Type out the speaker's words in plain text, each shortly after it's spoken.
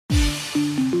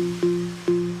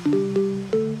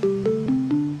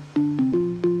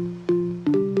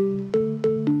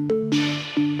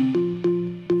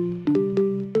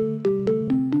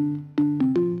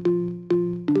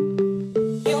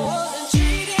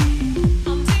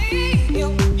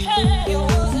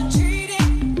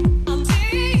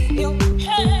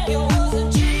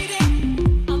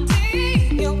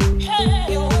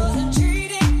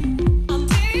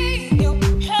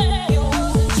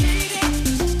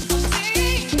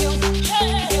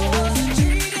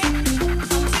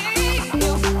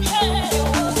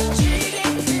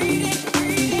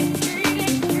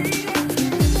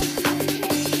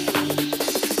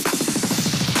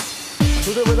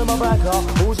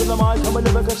in the mic, I'm a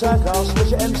lyric attacker.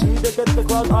 Switch your MC to get the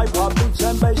crowd hype up. Beats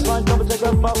and bassline, come and take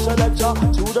a buff selector.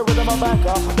 To the rhythm of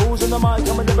backer. Who's in the mic,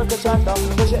 I'm a lyric attacker.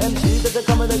 Switch your MC to the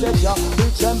coming to get ya.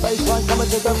 Beats and bassline, come and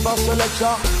take a buff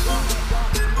selector.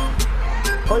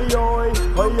 Oi oi,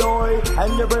 oi oi,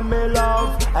 and you bring me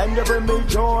love, and you bring me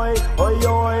joy. Oi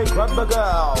oi, grab a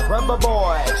girl, grab a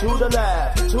boy. To the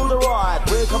left, to the right,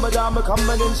 we're coming down, we're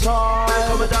coming inside.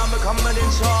 We're coming down, we're coming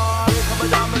inside. We're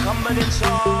coming down, we're coming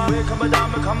inside. We're coming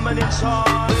down, we're coming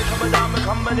inside. We're coming down, we're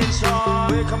coming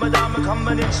inside. We're coming down, we're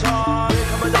coming inside. We're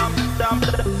coming down, down,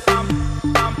 down,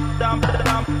 down, down,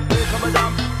 down. We're coming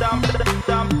down, down,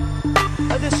 down.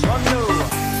 And this one new.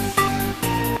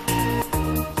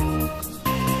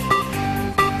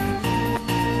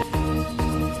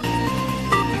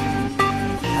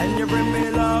 And you bring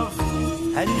me love,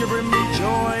 and you bring me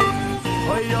joy.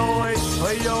 Oi, oi,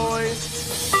 oi, oi.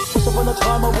 Once upon a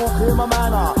time I walk in my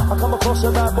manor, I come across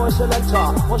a bad boy selector.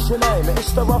 What's your name?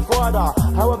 It's the Rough Rider.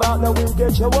 How about now we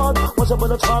get you one? Once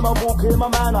upon a time I walk in my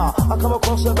manor, I come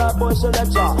across a bad boy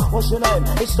selector. What's your name?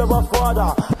 It's the Rough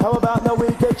Rider. How about now we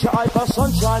get your hyper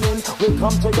sun shining? We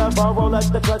come together, roll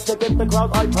at the track to get the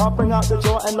crowd hyper. Bring out the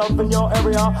joy and love in your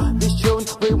area. This tune,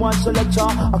 rewind selector.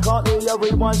 I can't hear your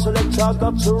rewind selector.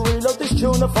 Got to reload this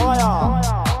tune of fire.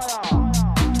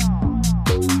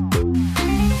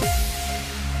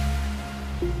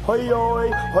 Oi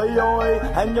oi, oi oi,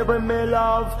 and you bring me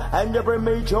love, and you bring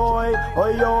me joy.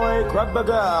 Oi oi, grab a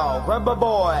girl, grab a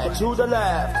boy. To the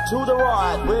left, to the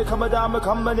right, we're coming down, we're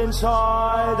coming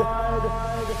inside.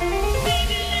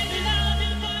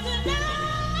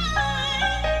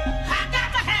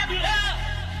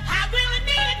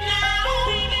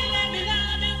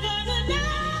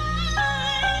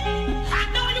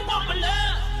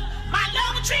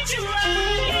 Treat you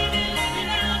right.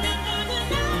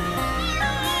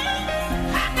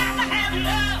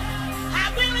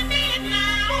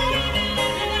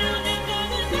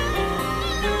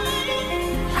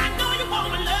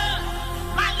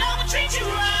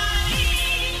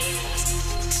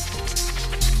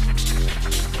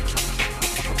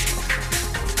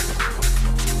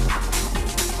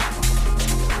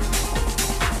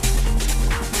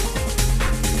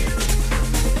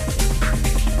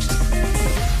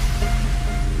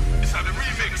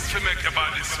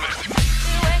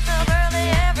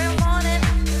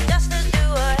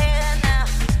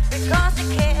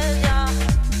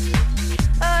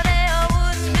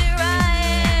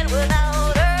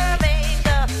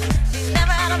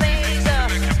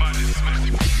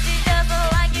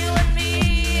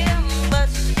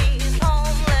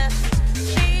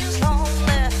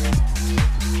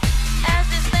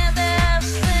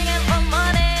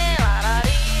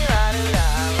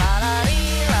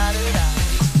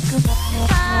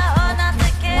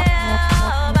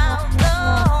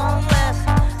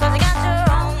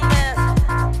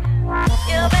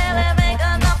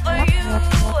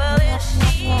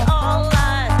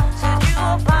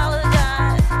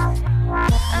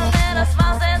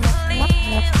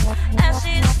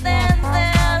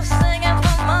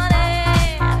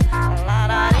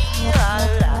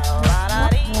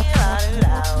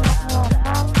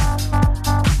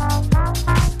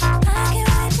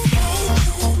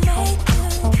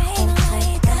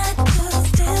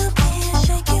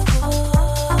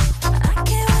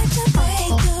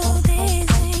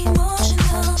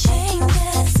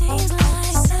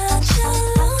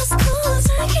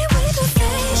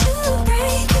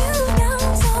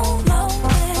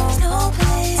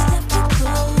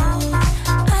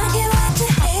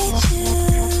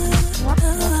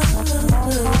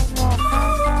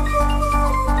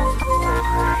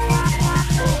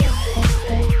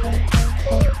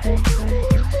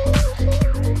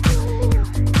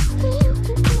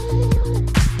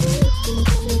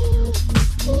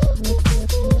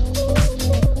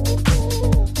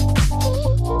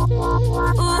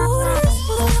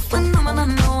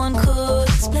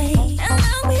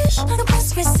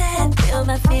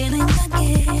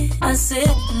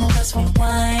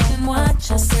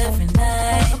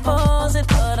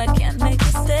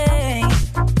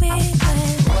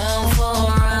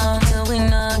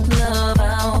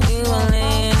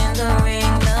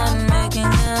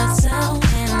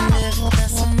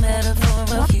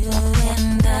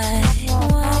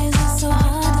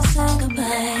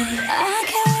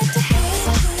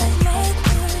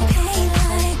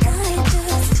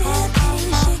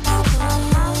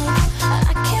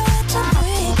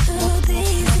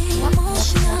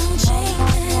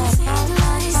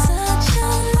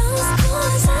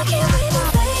 I can't wait.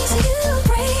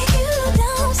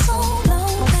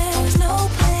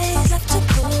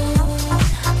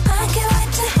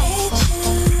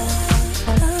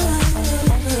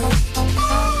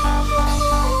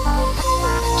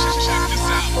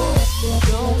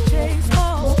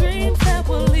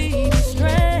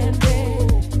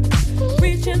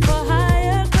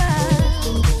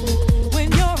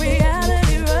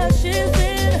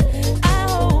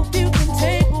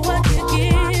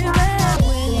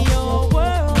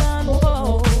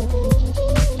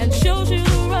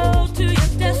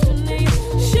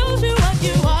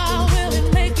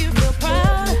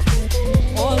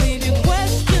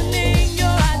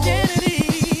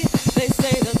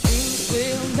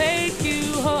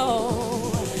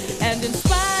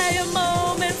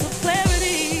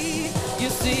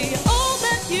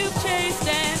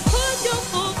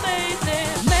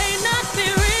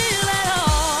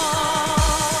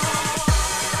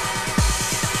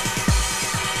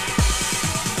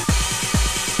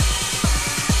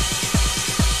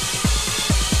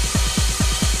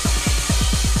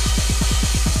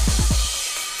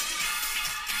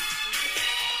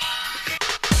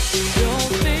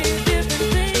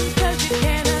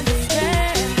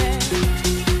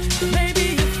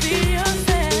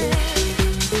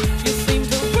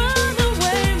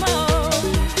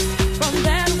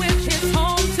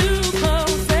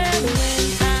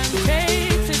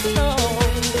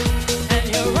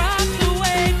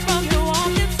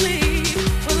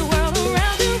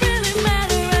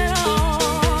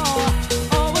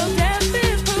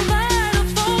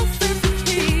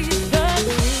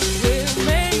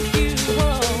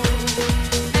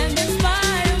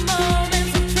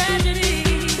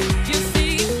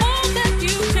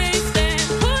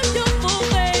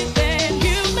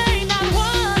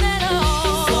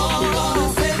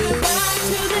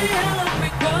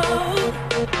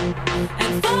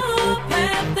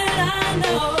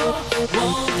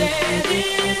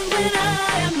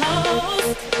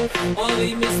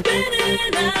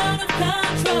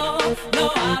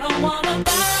 I don't wanna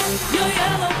buy your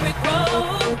yellow brick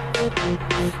road.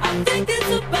 I think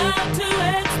it's about to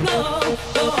explode.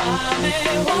 Though I may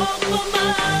walk for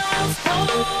miles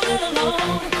cold and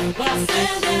alone, but I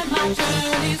stand and my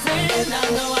journey's in. I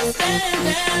know I stand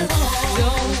at home.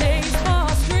 Don't chase for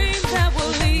streams that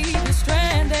will leave you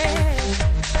stranded,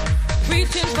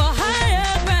 reaching for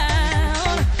higher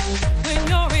ground. When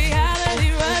your reality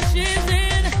rushes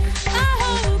in, I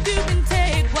hope you can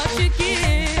take what you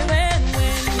give. And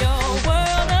when your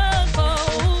world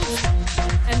unfolds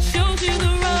and shows you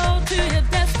the road to your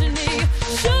destiny,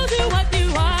 shows you what you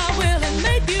are, will it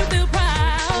make you feel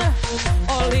proud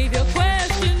or leave you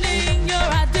questioning your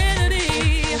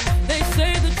identity? They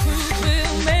say the truth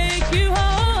will make you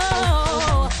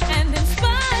whole and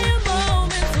inspire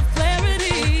moments of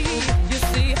clarity. You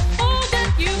see, all that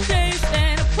you taste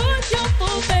and put your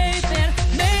full faith in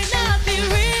may not be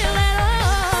real at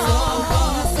all. So I'm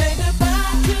gonna say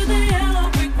goodbye to the yellow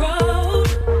brick road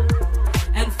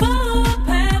and follow a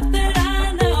path that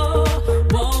I know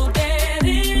won't dead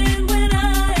end when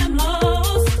I am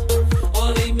lost or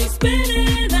leave me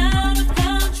spinning out of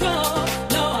control.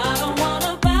 No, I don't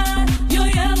wanna buy your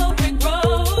yellow brick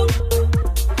road.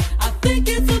 I think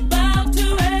it's about to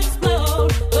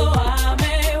explode. Though I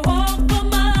may walk for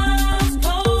miles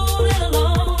cold and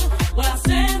alone, but I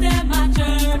stand at my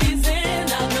journey's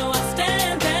end. I know I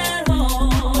stand at home.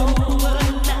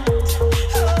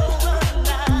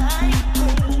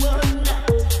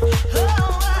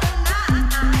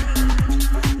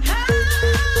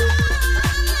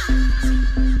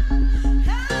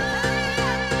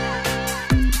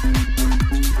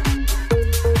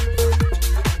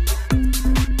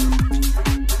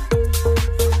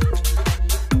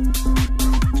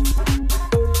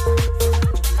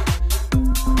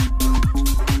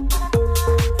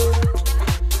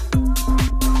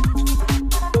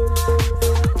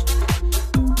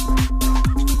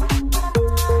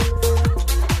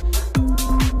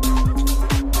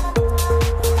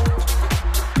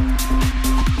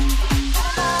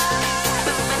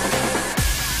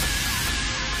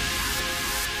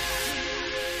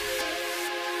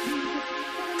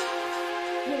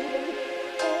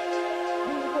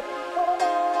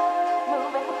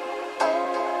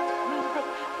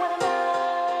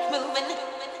 Moving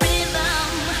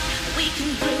rhythm, we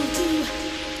can groove to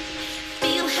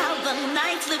feel how the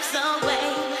night slips away.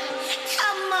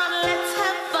 Come on, let's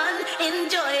have fun,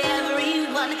 enjoy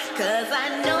everyone, 'cause I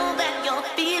know that you're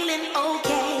feeling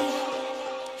okay.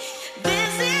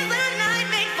 This is a night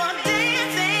made for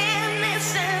dancing, this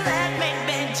and that,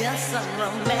 maybe just some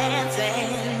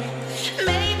romancing.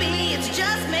 Maybe it's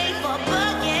just made for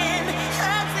bugging,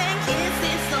 hugs and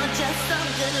kisses, or just some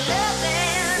good loving.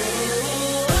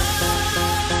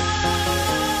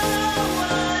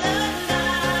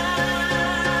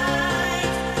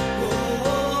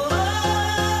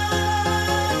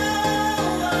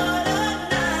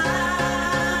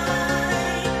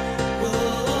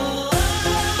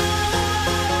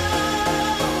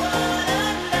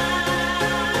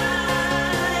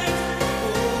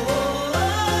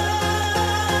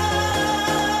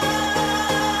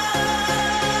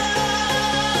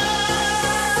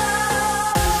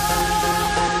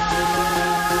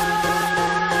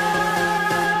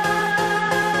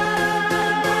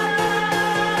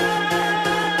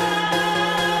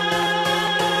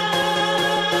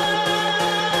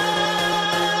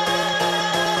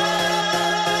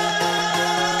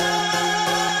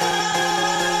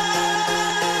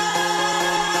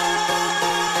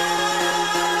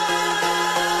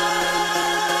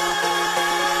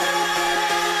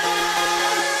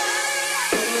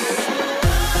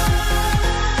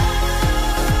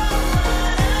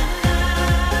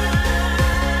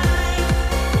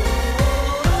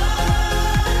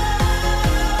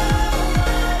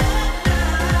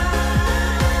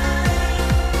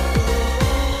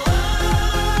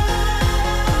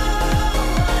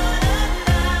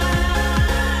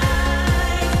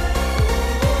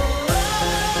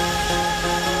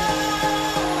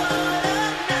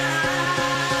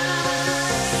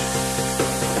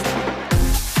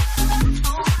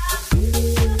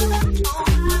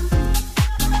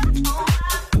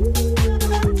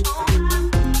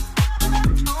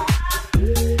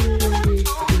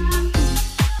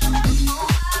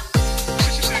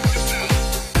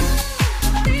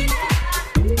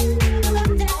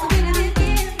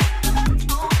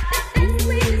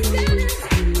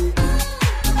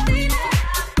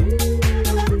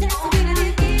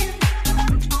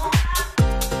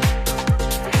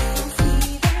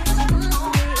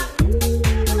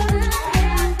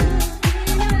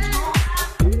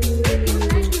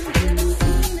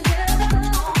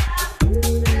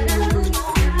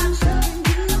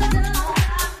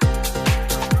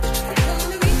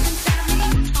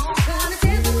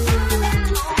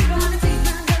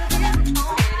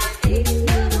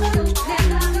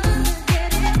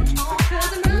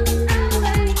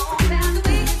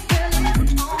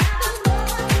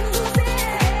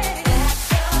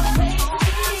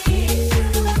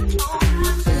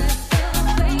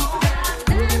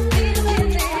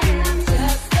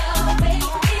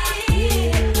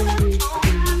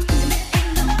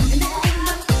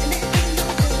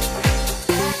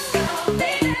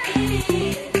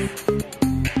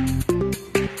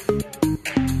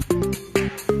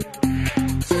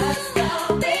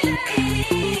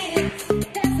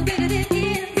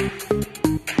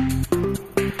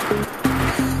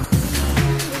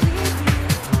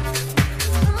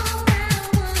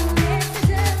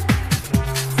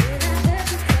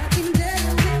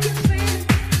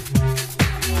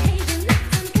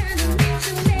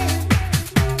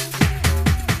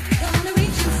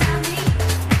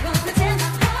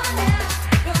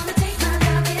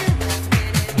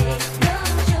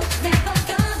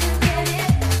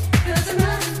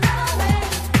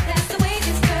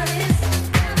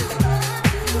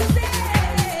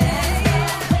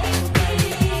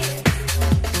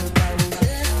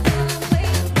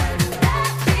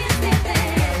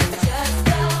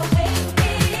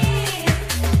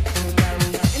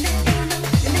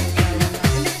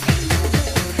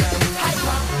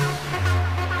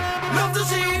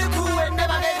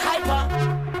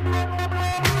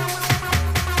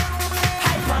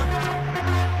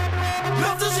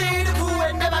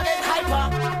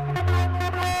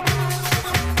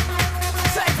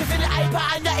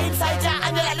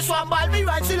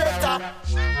 selector.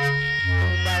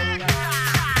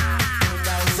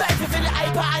 So if you feel the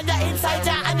hyper and you're inside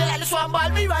ya and you like the swan ball,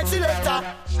 me right selector.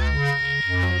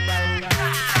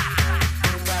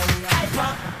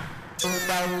 Hyper.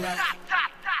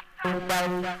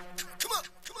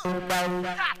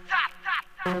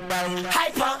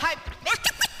 Hyper.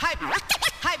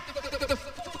 Hype.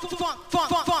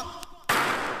 Funk.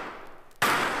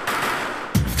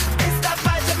 It's that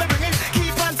vibe that me bringing.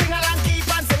 Keep on singing along, keep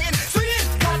on singing. Swinging,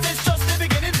 'cause it's just the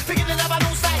beginning. Beginning of a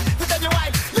new style. To tell you why.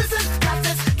 Listen, 'cause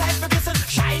it's time for kissing.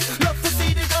 Shine, love to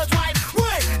see the girls wine.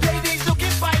 Right, ladies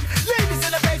looking fine. Ladies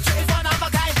in the picture is one of a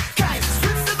kind.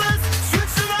 Switch the bus,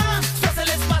 switch the run.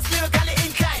 Specialist must lyrically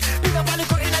inclined. Pick up on the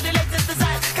cutting of the latest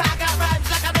design. Can't get rhymes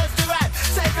like a best to rhyme.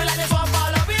 Say feel like this one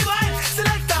ball of me wine.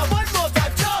 Select one more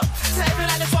time, jump. Say feel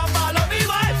like this one ball of me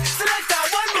wine. Select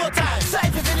one more time. Say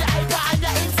if you feel the hyper and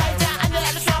you're inside ya and you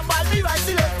like this one ball, me right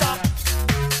selector.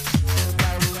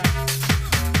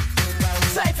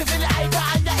 Say if you feel the hyper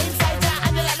and you're inside ya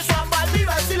and you like this one ball, me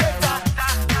right selector.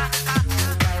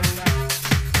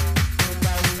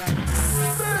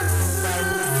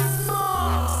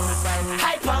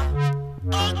 Hyper.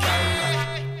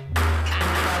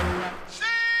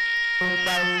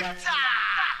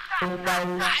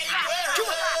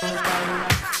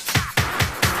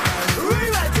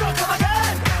 Rewrite, you come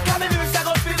again. Come in, lyrics that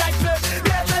go speed like flip. Be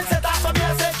a trendsetter for me, I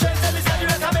say trend, tell me, say you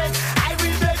recommend. I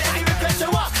will blend any request you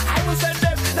want, I will send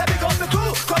them. Let me go to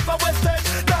crew, come from West End.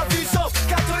 Love these so,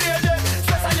 got to hear them.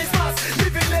 Specialist mass,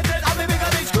 living legend, I'm a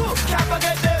big crew. Can't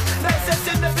forget them, nicest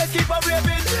in the place, keep on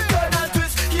raving. Turn and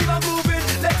twist, keep on moving.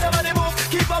 Let somebody move,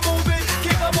 keep on moving.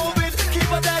 Keep on moving,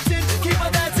 keep on dancing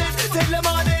till the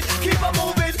morning. Keep on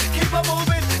moving, keep on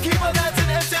moving. Keep on dancing,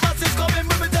 MC Mass is coming,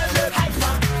 we tell them.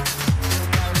 Hyper.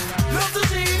 Love to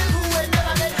see the crew and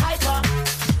never get hyper.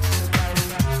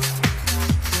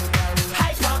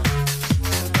 Hyper.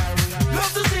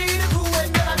 Love to see the crew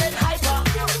and never get hyper.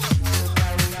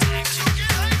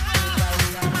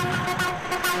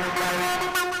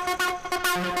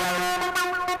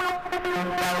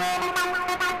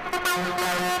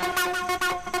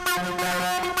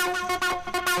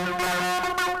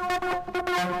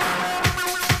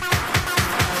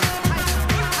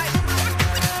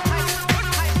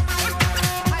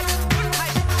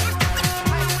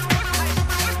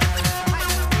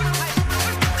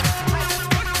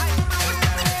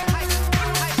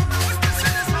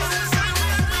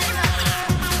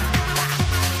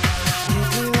 Hit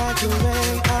me like a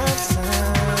ray of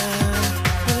sun,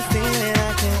 with a feeling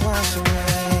I can't wash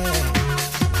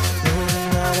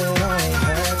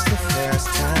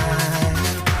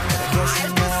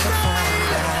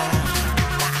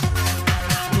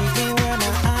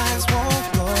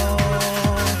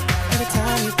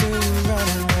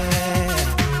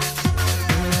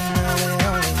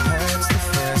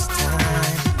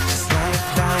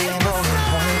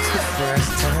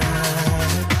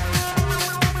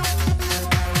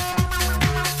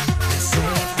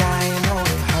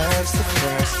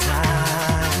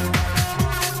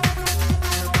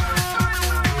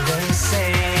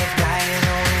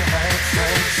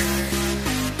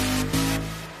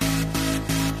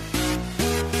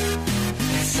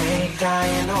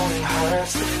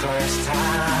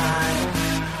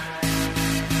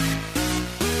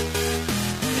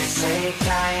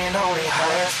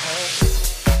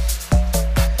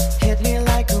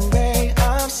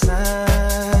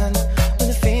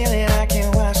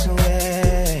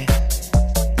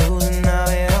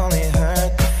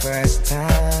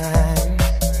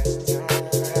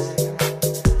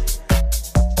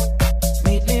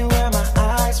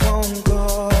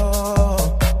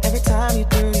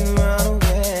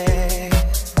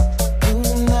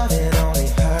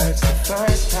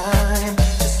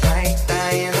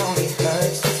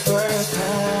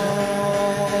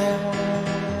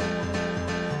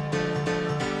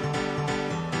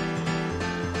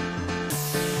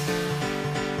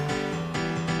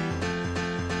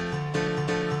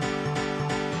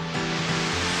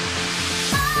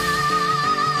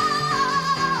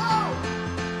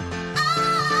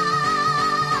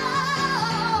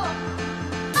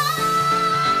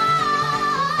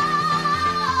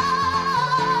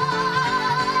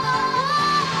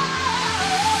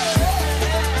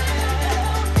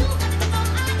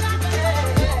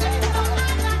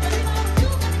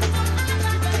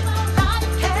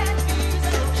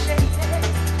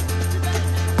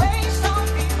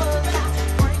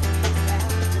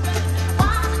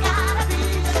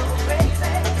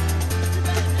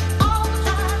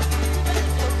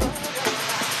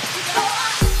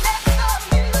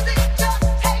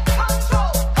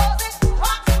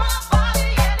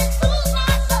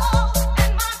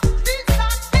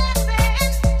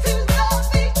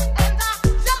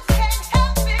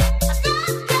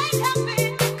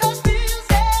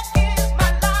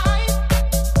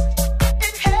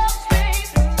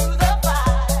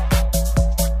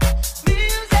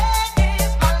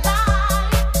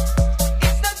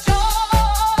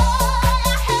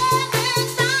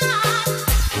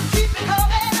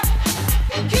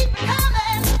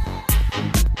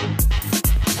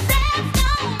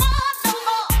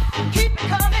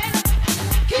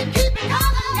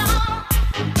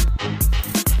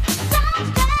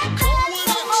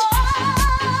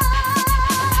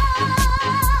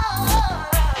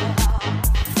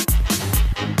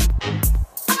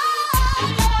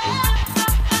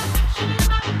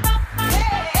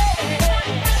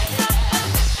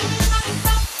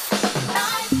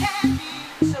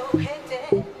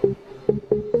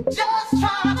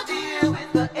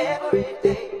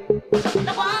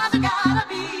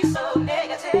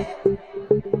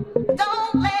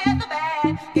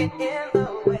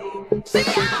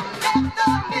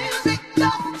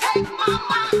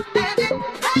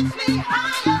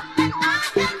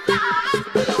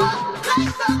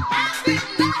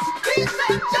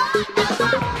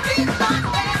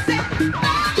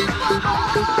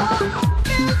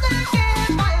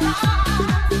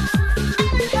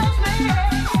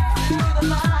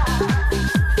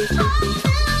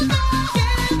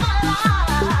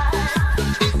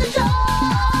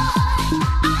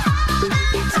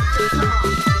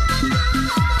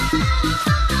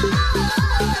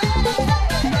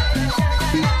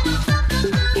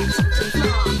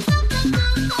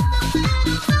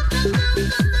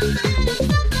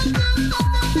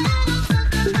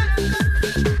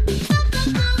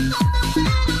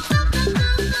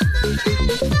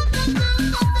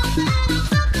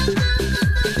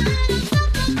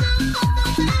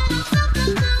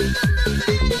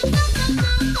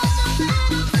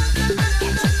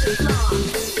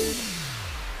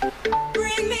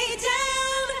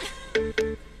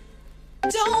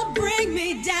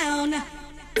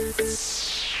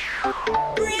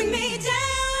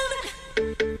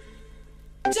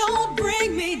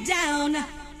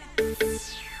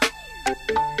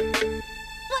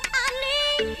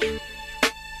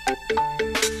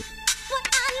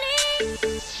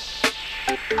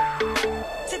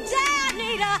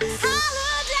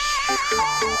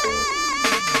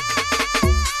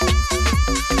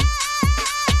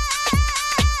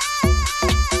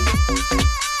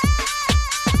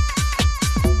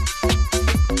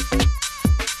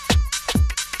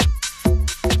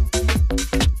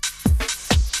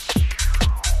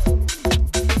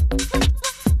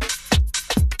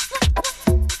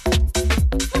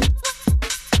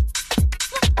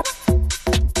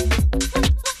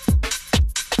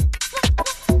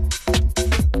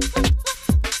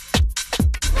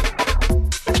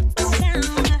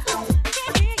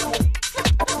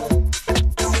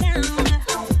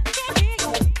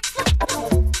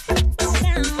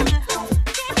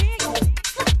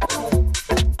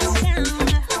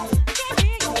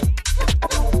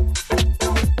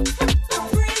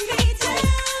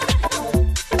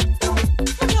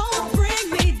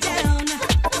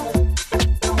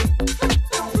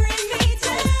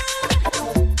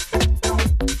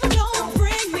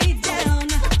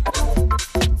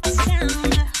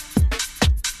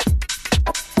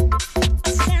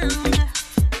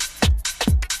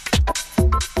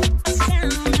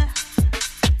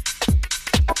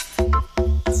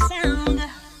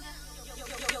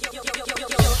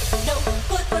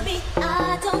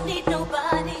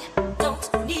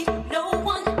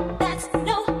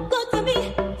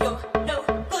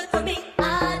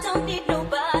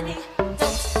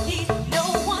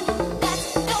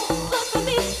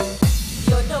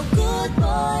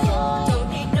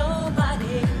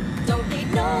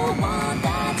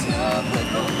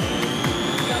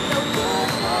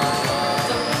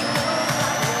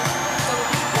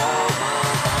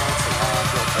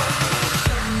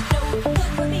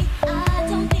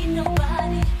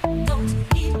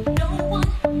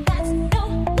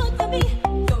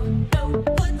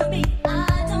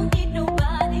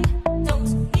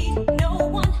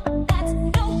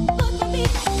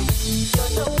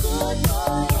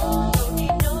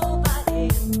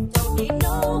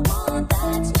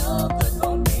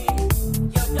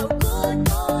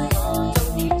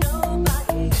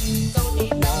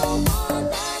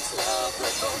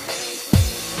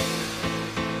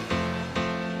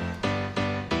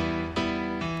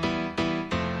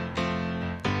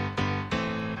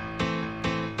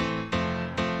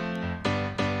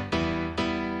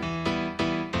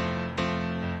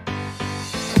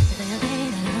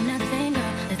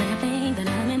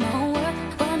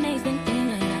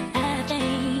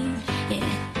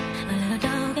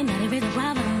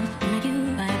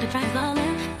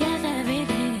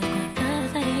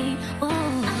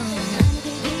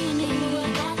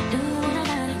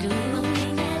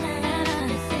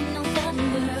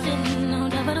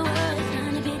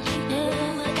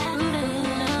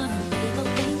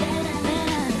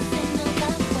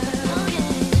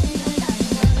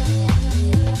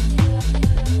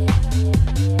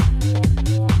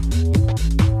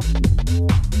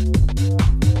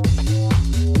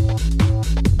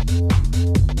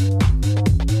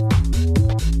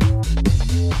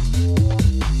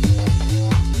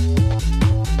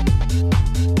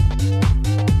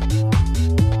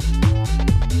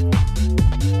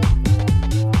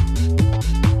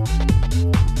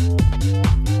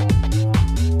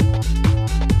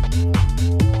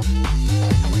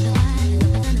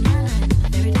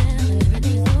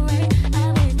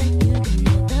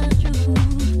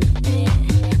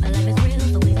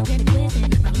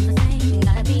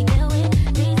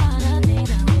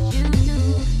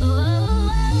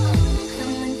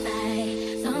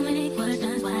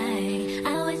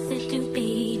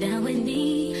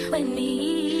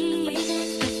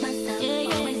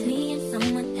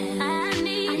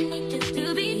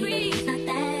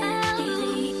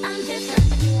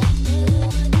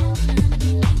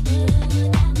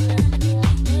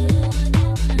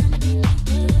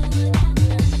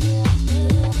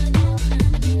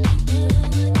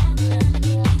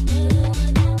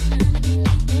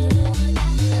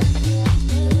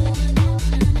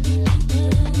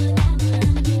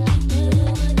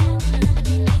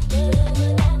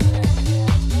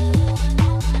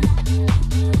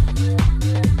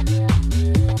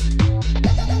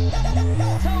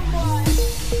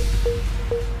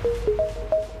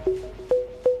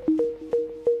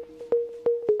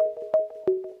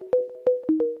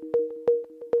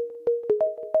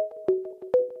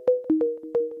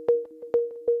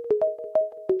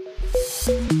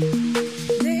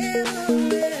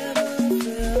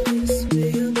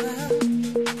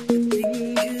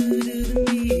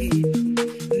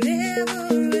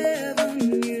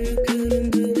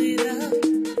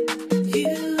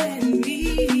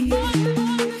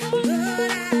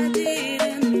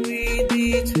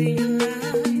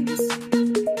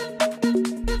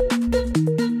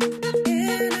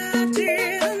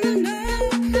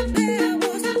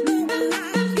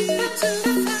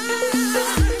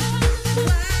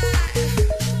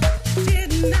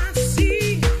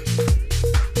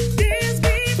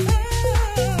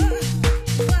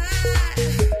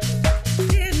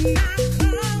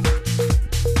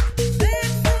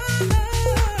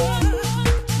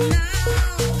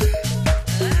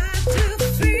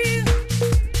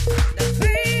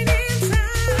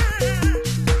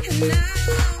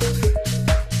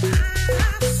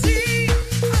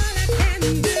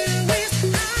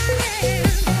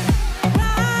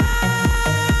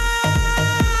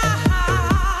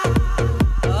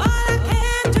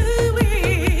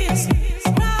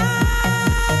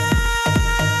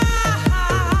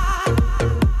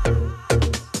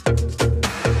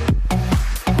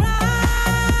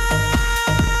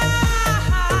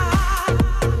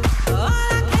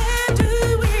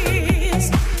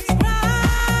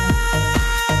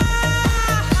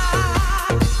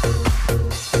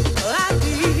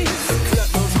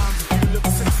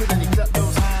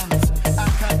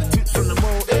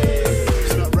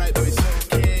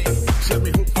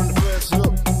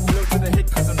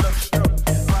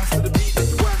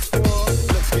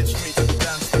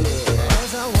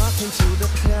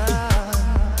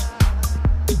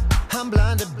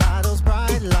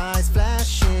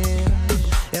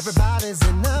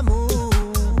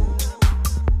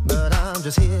I'm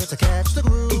just here to catch the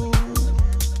groove.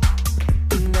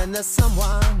 And then there's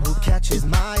someone who catches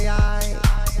my eye.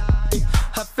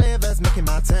 Her flavor's making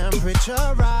my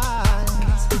temperature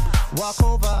rise. Walk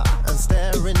over and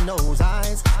stare in those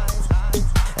eyes.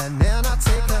 And then I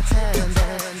take her hand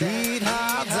and lead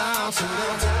her down to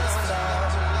the dance floor.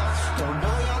 Don't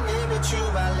know your name, but you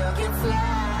are looking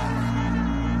fly.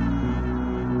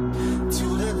 To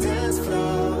the dance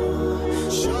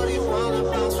floor. Shorty wanna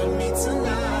bounce with me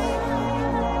tonight.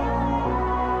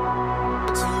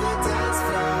 To the dance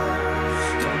floor.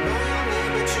 Don't know your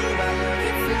name, but you are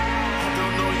looking fly. I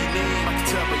don't know your name, I can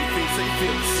tell by your face how you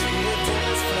feel. To the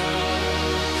dance floor.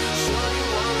 Shorty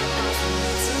wanna bounce with me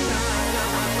tonight.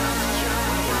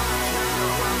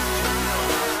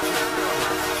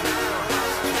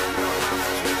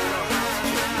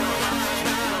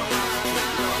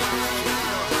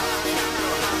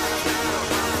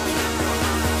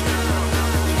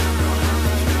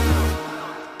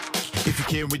 If you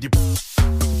came with your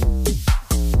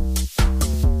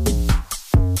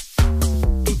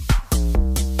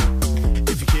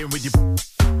If you came with your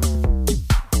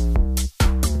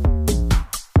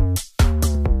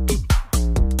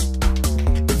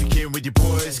If you came with your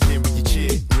boys, came with your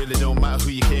chick, really don't matter who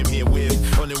you came here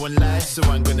with. Only one life, so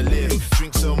I'm gonna live.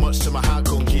 Drink so much till my heart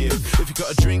gon' give. If you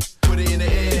got a drink, put it in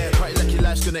the air. Party like your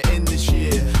life's gonna end this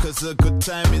year. Cause a good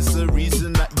time is the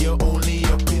reason that you're only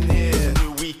up in here.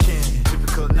 New weekend,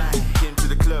 typical night. Came to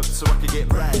the club so I could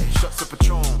get right. Shots of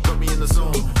Patron, got me in the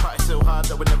zone. Party so hard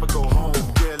that we never go home.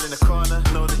 Girl in the corner,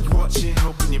 know that you're watching.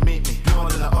 Hoping you meet me, more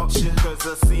than an option. Cause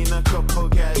I've seen a couple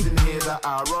guys in here that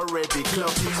are already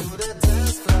clubbing. To the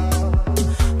dance floor.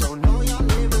 Don't know your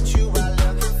name, but you are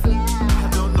looking fly. I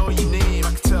don't know your name,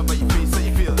 I can tell by your face that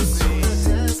you feel the same. To the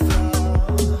dance floor.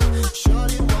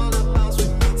 Shorty wanna bounce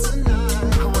with me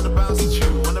tonight. I wanna bounce with you,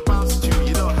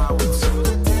 you know how it's. To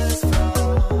the dance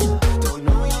floor. Don't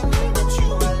know your name, but you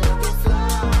are looking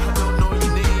fly. I don't know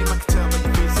your name, I can tell by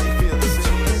your face that you feel the To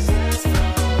same. the dance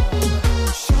floor.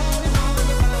 Shorty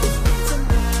wanna bounce with me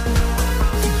tonight.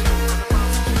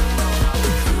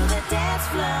 To the dance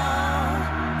floor.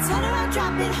 Turn around,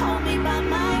 drop it, hold me by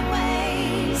my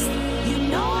waist. You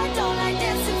know I don't like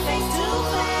dancing face to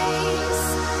face.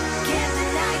 Can't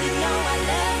deny, you know I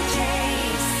love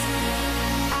chase.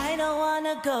 I don't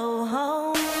wanna go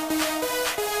home.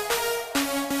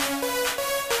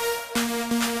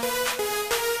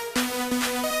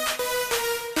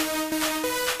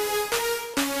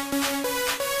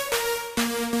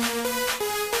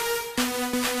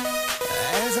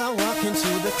 As I walk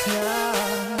into the club,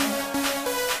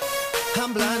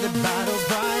 I'm blinded by those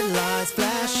bright lights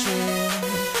flashing.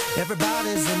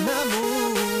 Everybody's in the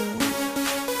mood,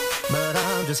 but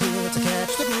I'm just here to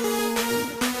catch the groove.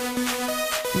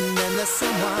 And then there's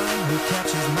someone who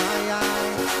catches my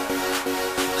eye.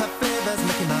 Her flavor's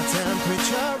making my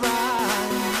temperature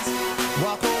rise.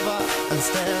 Walk over and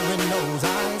stare in those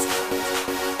eyes.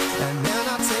 And then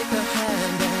I take her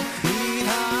hand and lead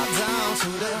her down to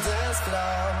the dance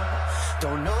floor.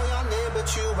 Don't know your name, but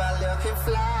you are looking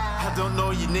fly. I don't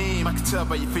know your name, I can tell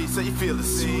by your face that you feel the To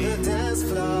same. the dance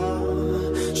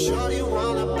floor. Shorty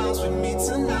wanna bounce with me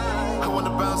tonight. I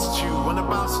wanna bounce with you,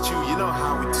 you know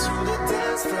how it's. To the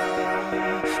dance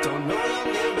floor. Don't know your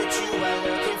name, but you are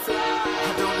looking fly.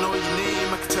 I don't know your name,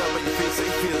 I can tell by your face that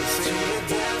you feel the To same. the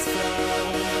dance floor.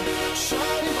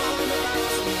 Shorty wanna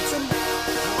bounce with me tonight.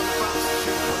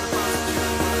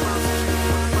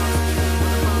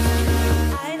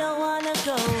 I don't wanna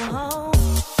go home.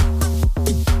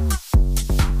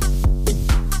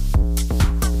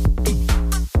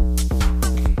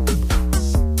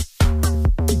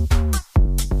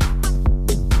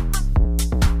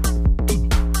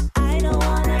 I don't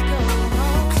wanna go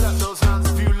home. Clap those hands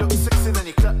if you look sexy, then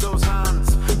you clap those hands.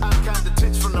 I'm kinda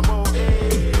tits from the mall,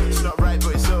 It's not right,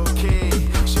 but it's okay.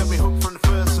 She had me hooked from the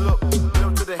first look.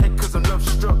 Blow to the head cause I'm love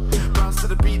struck. Bounce to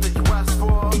the beat that you asked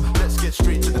for. Let's get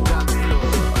straight to the dance floor.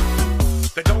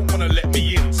 They don't wanna let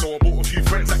me in, so I brought a few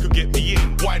friends that could get me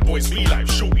in. White boys, we like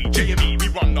Shorty, JME, we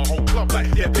run the whole club like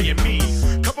they're paying me.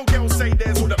 Couple girls say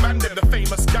there's all the man, them the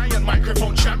famous guy and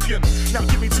microphone champion. Now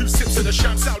give me 2 sips of the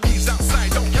sham, Saudis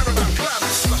outside, don't care about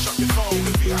clubs. Flash up your phone in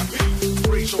the VIP,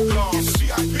 raise your glass in the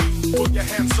VIP. Put your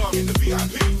hands up in the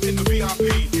VIP, in the VIP,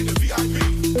 in the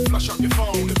VIP. Flash up your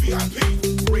phone in the VIP,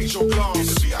 raise your glass in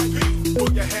the VIP.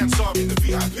 Put your hands up in the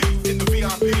VIP, in the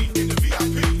VIP, in the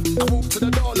VIP. I walk to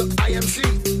the door, look, IMC.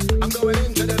 I'm going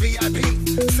into the VIP.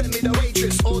 Send me the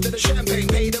waitress, order the champagne,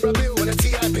 pay her a bill with a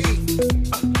TIP.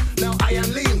 Now I am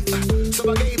lean,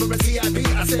 so I gave her a TIP.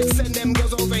 I said, send them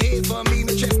girls over here for me,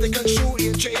 Majestic and Shorty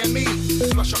and JME.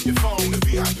 Flash up your phone, the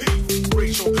VIP.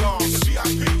 Raise your glass, the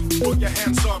VIP. Put your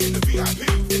hands up in the VIP,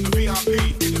 in the VIP,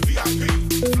 in the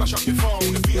VIP. Flush up your phone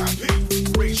in the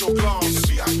VIP. Raise your glass in the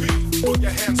VIP. Put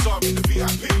your hands up in the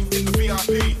VIP, in the VIP,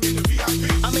 in the VIP.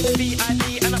 I'm in the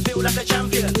VIP and I feel like a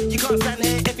champion. You can't stand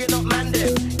here if you're not man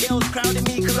them. Girls crowding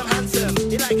me cause I'm handsome.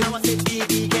 You like how I say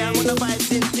BB, girl, when the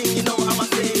vibes in thing, you know how I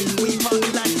say. We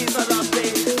party like it's a love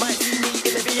day. Might see me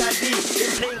in the VIP. In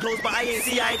plain clothes but I ain't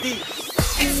CID.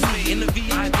 It's me in the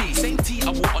VIP, same tee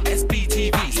I wore on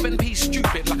SBTV. Spend peace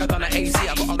stupid like I done at AZ.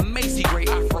 I got a Macy great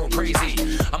afro crazy.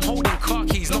 I'm holding car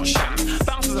keys, not shams.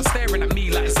 Bouncers are staring at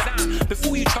me like Sam.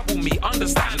 Before you trouble me,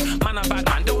 understand. Man, I'm bad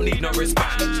man, don't need no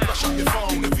wristband. Flush up your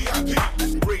phone in the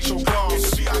VIP. Raise your glass in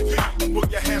the VIP.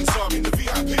 Put your hands up in the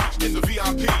VIP, in the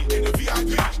VIP, in the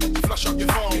VIP. Flush up your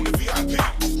phone in the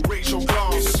VIP. Raise your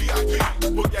glass in the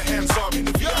VIP. Put your hands up in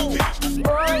the VIP.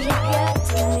 Boy, you get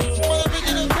to me.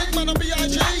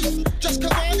 Just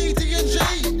Cavani,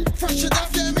 D&G. Fresh to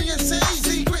death, yeah, me and C.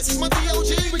 Secrets, my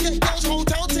DLG. We get girls,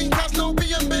 hotel team, plus no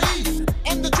B&B.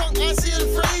 On the trunk, I see it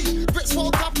free. Brits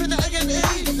World Cup in the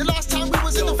A&E. The last time we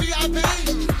was in the VIP.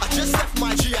 I just left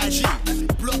my GIG.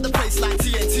 Blew up the place like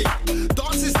TNT.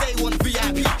 Dances day one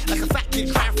VIP. Like a fat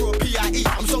kid crying for a PIE.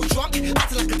 I'm so drunk,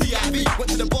 acting like a DIV. Went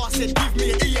to the bar, said give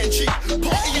me an ENG.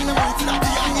 Party animal to that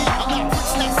DIE. I'm not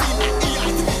Brits, that scene like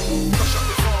EID. Flush up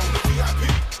your phone in the VIP.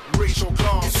 Raise your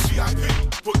glass in the VIP.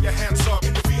 Put your hands up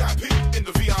in the VIP, in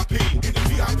the VIP, in the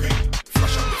VIP.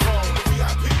 Flush up your phone in the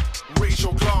VIP. Raise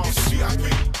your glass in the VIP.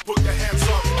 Put your hands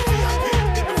up in the VIP,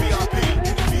 in the VIP,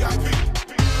 in the VIP.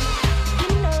 You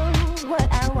know what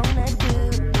I wanna do,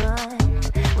 boy.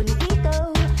 When we go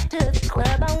to the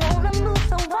club, I wanna move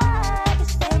so wide. You're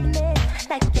standing there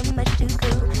like you're much too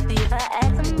cool. See if I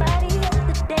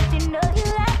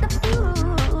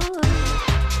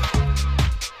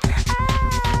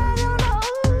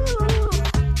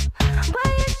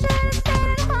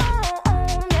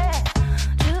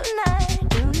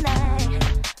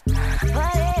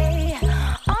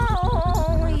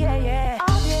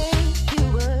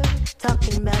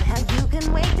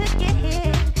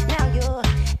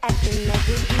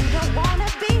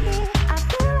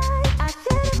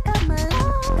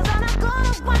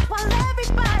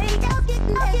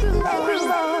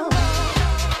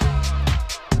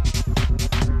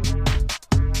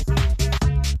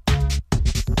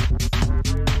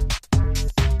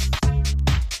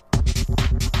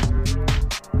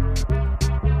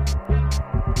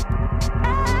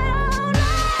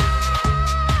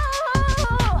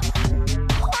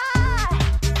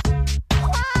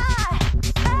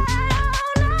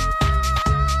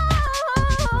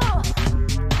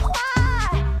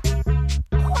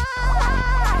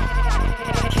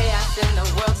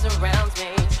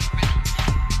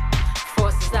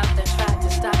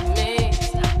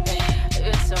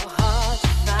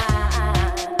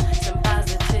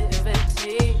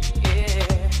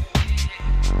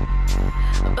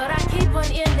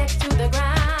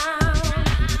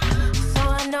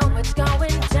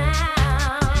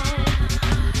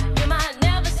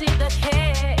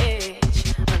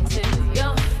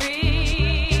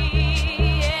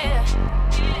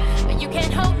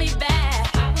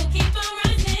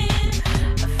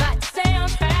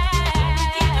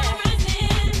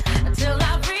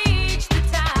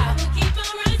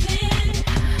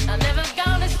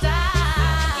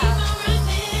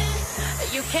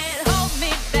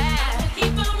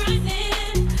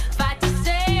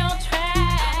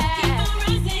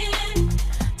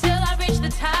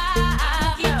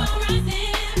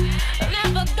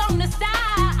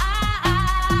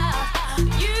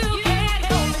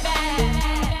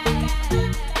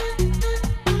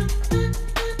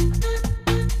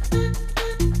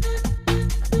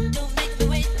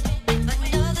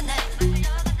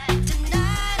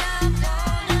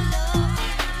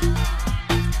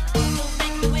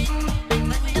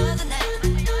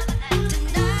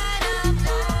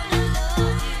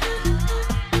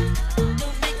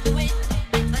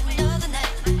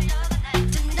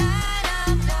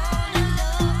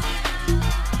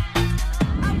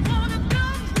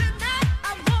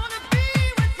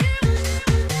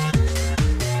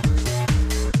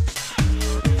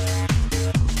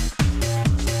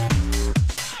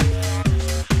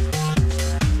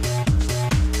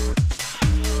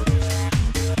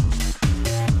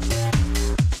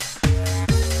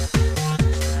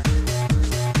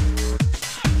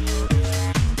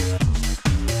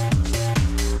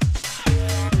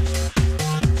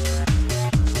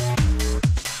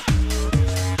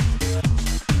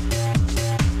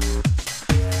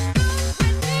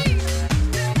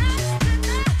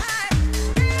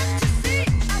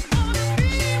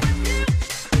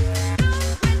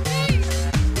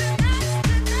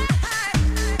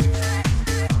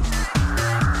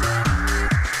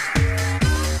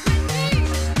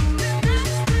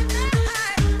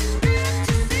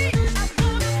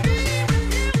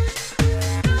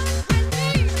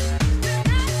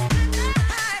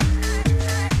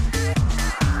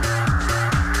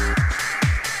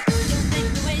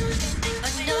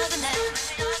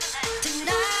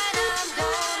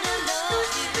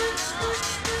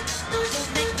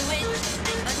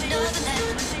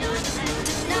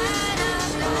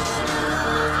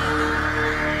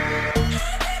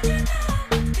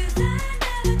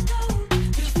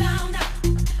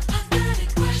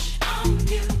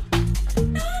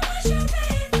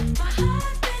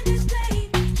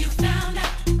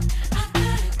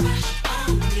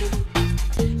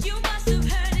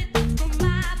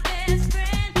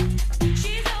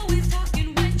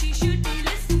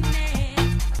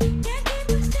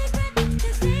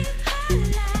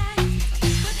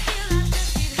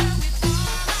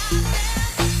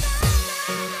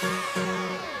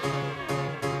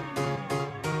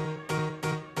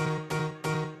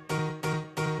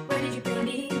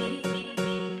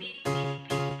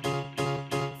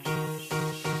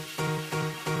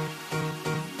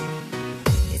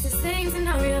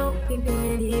We've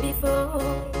been here before.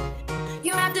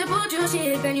 You have to put your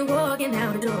shit when you're walking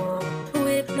out the door.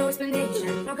 With no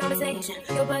explanation, no conversation.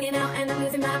 You're bugging out and I'm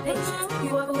losing my patience.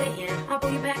 You walk away and I'll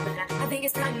pull you back, but I think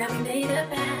it's time that we made a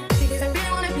pact. Because I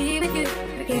really wanna be with you.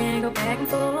 We can't go back and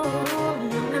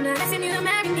forth. I'm not asking you to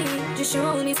marry me, just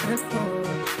show me some support.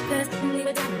 Cause when we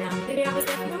were down now, baby I was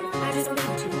there for you. I just don't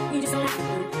want you, you just don't like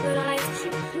me. But all I ask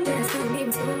you, just tell me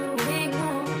what's going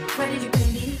on. Why did you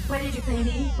play me? Why did you play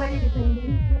me? Why did you play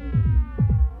me?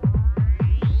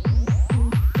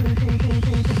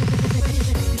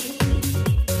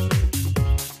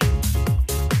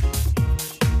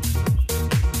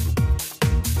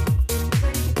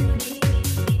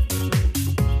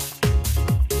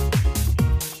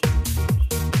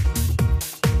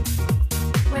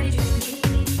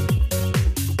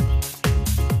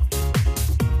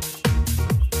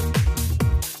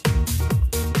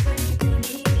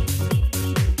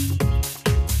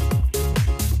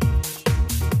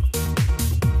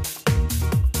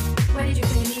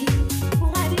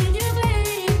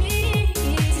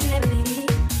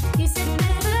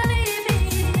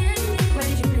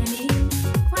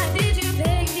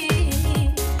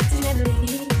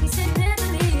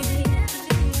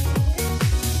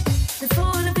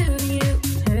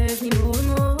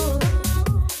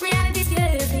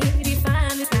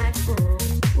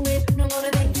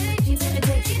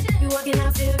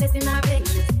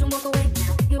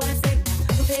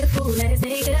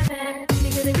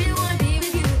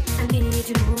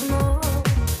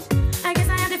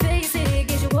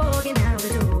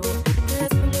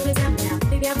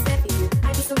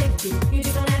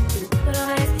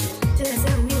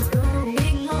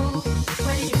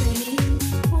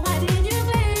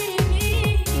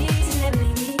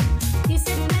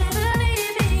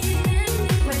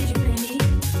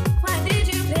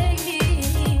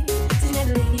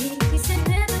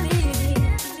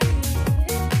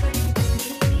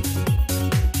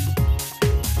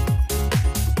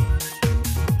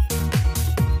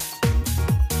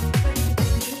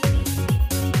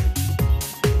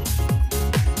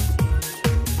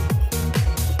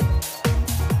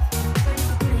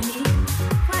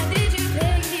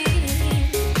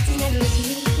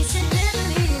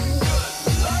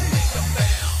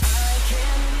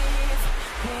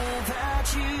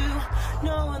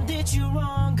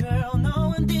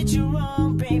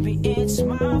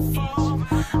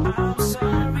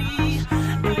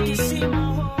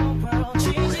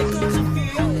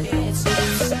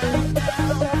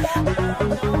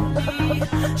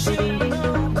 Should've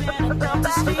known better not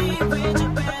to sleep.